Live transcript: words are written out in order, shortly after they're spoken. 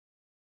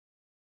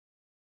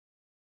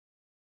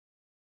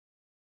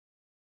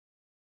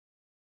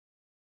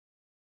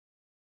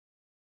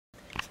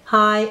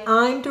Hi,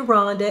 I'm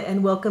Deronda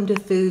and welcome to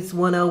Foods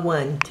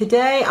 101.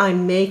 Today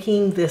I'm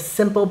making this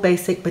simple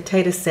basic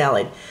potato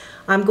salad.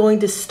 I'm going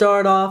to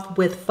start off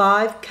with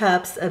 5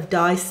 cups of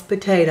diced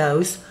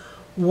potatoes,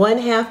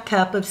 1/2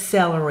 cup of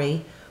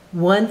celery,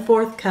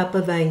 1/4 cup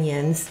of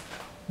onions,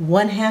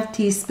 1/2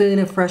 teaspoon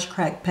of fresh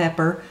cracked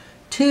pepper,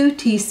 2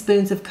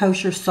 teaspoons of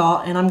kosher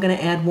salt, and I'm going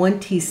to add 1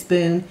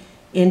 teaspoon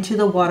into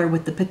the water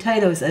with the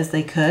potatoes as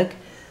they cook,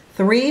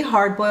 3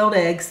 hard-boiled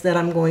eggs that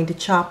I'm going to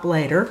chop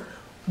later,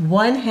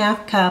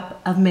 1/2 cup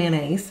of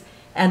mayonnaise,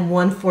 and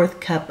 1/4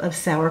 cup of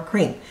sour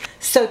cream.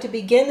 So to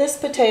begin this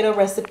potato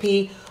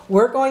recipe,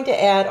 we're going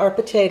to add our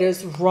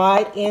potatoes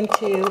right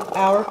into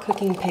our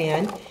cooking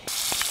pan.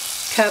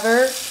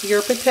 Cover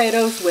your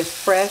potatoes with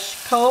fresh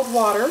cold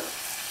water.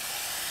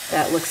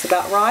 That looks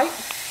about right.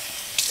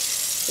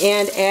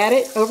 And add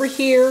it over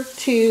here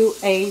to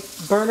a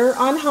burner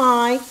on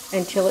high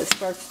until it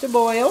starts to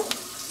boil.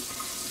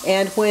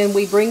 And when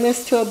we bring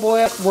this to a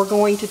boil, we're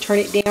going to turn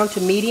it down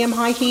to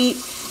medium-high heat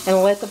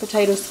and let the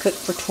potatoes cook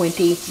for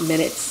 20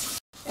 minutes.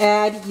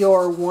 Add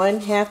your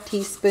 1/2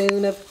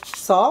 teaspoon of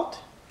salt.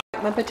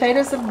 My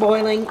potatoes are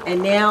boiling,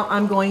 and now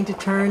I'm going to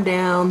turn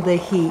down the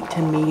heat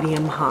to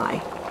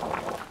medium-high.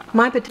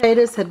 My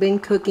potatoes have been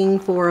cooking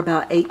for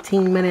about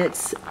 18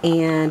 minutes,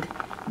 and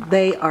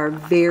they are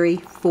very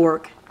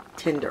fork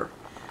tender.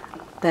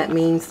 That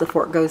means the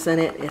fork goes in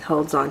it, it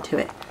holds on to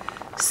it.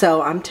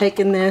 So I'm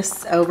taking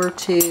this over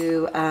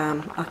to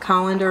a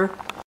colander,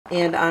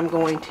 and I'm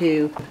going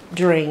to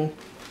drain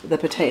the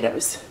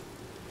potatoes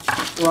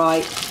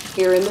right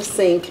here in the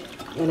sink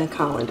in a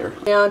colander.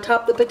 Now on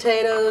top of the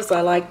potatoes,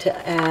 I like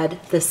to add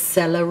the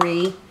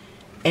celery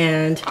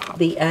and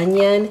the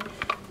onion.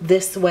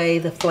 This way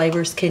the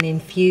flavors can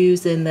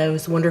infuse in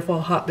those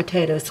wonderful hot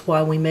potatoes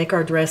while we make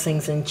our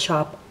dressings and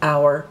chop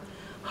our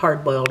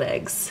hard-boiled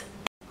eggs.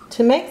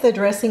 To make the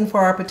dressing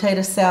for our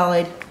potato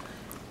salad,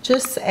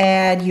 just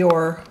add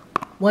your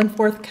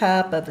 1/4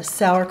 cup of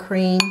sour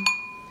cream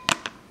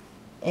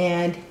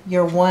and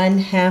your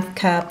 1/2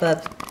 cup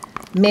of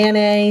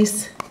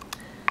mayonnaise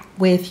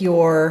with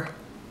your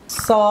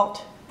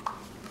salt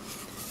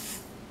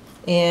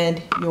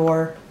and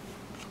your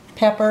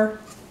pepper,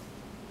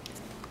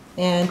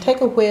 and take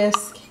a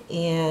whisk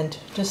and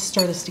just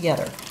stir this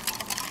together.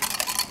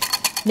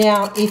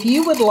 Now if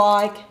you would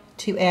like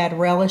to add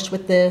relish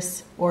with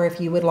this, or if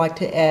you would like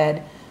to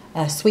add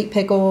sweet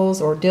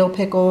pickles or dill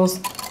pickles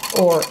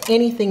or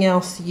anything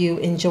else you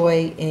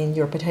enjoy in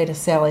your potato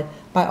salad,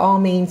 by all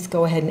means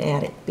go ahead and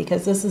add it,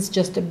 because this is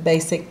just a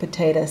basic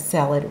potato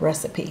salad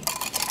recipe.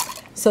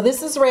 So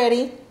this is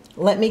ready.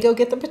 Let me go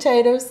get the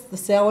potatoes, the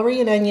celery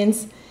and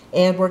onions,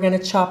 and we're going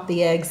to chop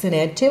the eggs and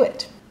add to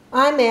it.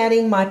 I'm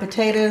adding my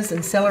potatoes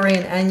and celery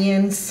and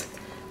onions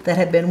that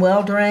have been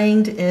well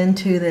drained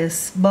into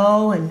this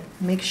bowl, and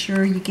make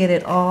sure you get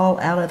it all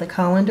out of the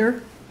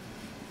colander.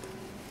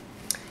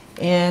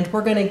 And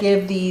we're going to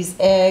give these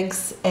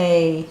eggs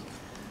a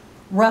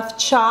rough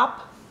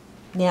chop.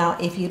 Now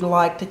if you'd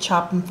like to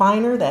chop them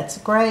finer, that's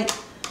great,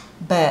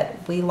 but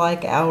we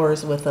like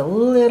ours with a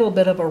little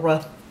bit of a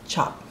rough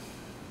chop.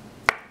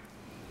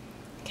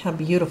 Look how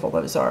beautiful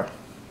those are.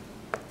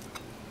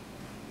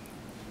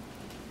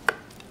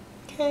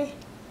 Okay,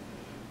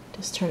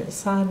 just turn it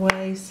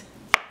sideways,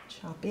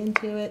 chop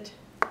into it,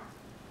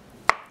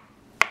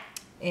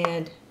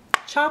 and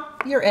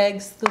chop your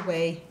eggs the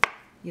way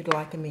you'd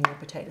like them in your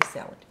potato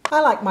salad.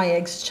 I like my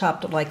eggs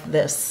chopped like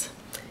this,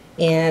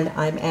 and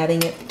I'm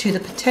adding it to the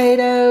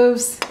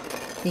potatoes,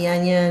 the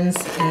onions,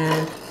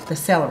 and the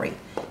celery.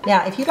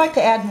 Now if you'd like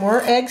to add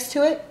more eggs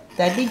to it,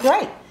 that'd be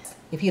great.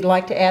 If you'd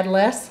like to add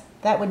less,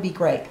 that would be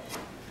great.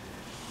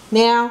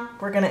 Now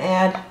we're going to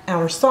add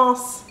our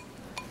sauce.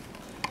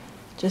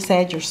 Just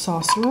add your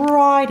sauce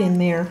right in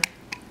there.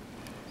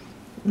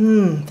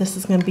 This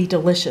is going to be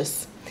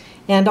delicious.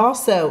 And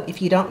also,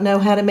 if you don't know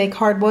how to make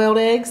hard-boiled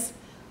eggs,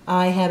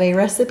 I have a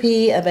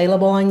recipe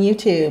available on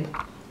YouTube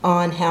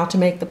on how to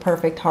make the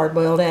perfect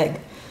hard-boiled egg.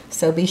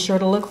 So be sure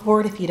to look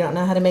for it if you don't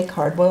know how to make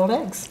hard-boiled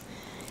eggs.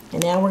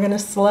 And now we're going to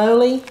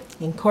slowly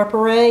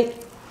incorporate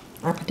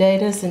our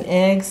potatoes and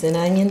eggs and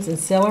onions and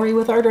celery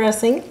with our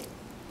dressing.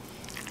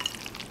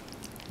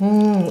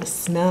 It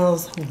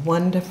smells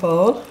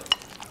wonderful.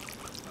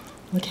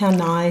 Look how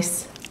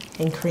nice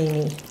and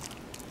creamy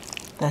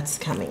that's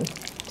coming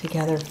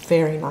together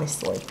very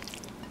nicely.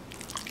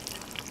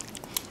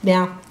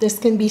 Now this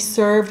can be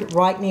served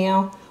right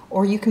now,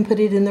 or you can put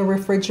it in the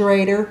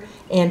refrigerator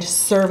and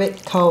serve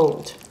it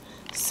cold.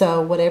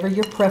 So whatever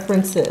your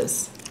preference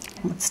is.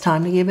 It's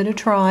time to give it a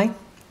try.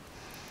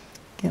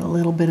 Get a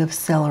little bit of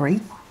celery.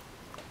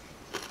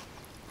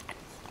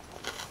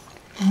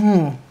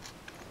 A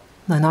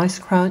nice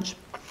crunch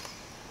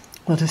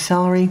with the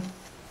celery,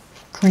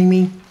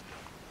 creamy,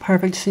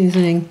 perfect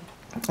seasoning.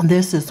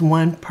 This is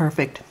one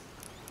perfect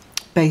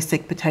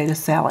basic potato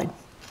salad.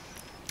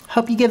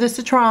 Hope you give this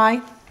a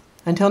try.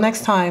 Until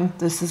next time,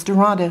 this is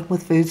Deronda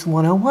with Foods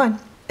 101,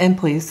 and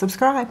please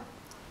subscribe.